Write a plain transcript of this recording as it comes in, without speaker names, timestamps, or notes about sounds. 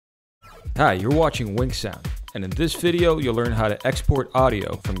Hi, you're watching WinkSound, and in this video you'll learn how to export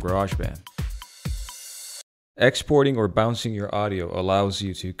audio from Garageband. Exporting or bouncing your audio allows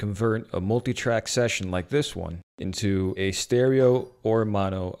you to convert a multi-track session like this one into a stereo or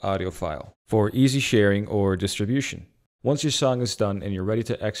mono audio file for easy sharing or distribution. Once your song is done and you're ready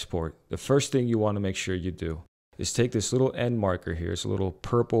to export, the first thing you want to make sure you do is take this little end marker here, it's a little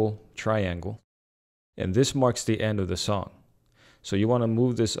purple triangle, and this marks the end of the song. So you want to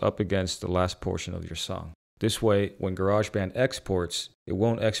move this up against the last portion of your song. This way, when GarageBand exports, it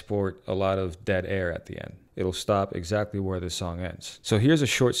won't export a lot of dead air at the end. It'll stop exactly where the song ends. So here's a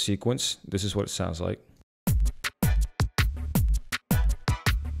short sequence. This is what it sounds like.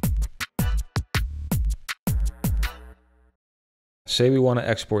 Say we want to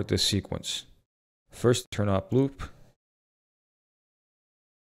export this sequence. First, turn off loop.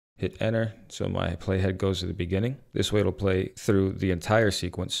 Hit enter, so my playhead goes to the beginning. This way it'll play through the entire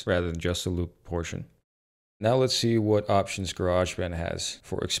sequence rather than just the loop portion. Now let's see what options GarageBand has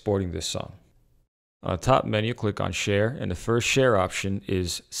for exporting this song. On the top menu, click on Share, and the first share option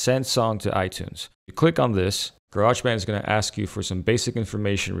is Send Song to iTunes. You click on this, GarageBand is going to ask you for some basic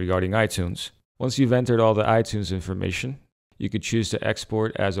information regarding iTunes. Once you've entered all the iTunes information, you could choose to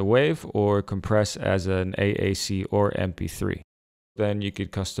export as a WAV or compress as an AAC or MP3. Then you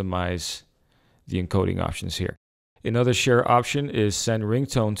could customize the encoding options here. Another share option is send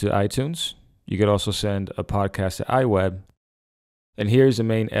ringtone to iTunes. You could also send a podcast to iWeb. And here's the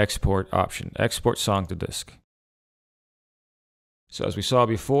main export option, export song to disk. So as we saw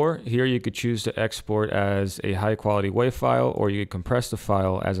before, here you could choose to export as a high quality WAV file, or you could compress the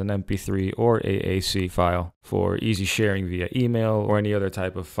file as an MP3 or AAC file for easy sharing via email or any other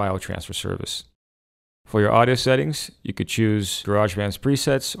type of file transfer service. For your audio settings, you could choose GarageBand's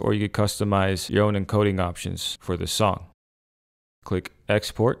presets, or you could customize your own encoding options for this song. Click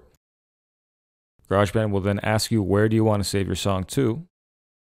Export. GarageBand will then ask you where do you want to save your song to.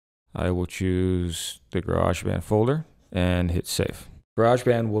 I will choose the GarageBand folder and hit Save.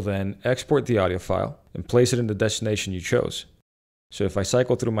 GarageBand will then export the audio file and place it in the destination you chose. So if I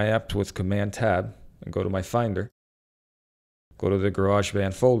cycle through my apps with Command Tab and go to my Finder, go to the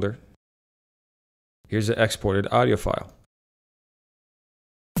GarageBand folder, here's the exported audio file.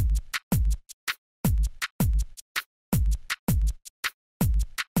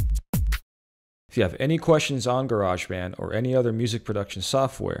 If you have any questions on GarageBand or any other music production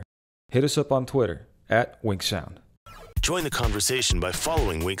software, hit us up on Twitter @WinkSound. Join the conversation by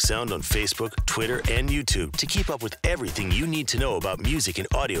following WinkSound on Facebook, Twitter, and YouTube to keep up with everything you need to know about music and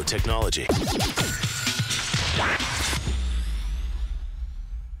audio technology.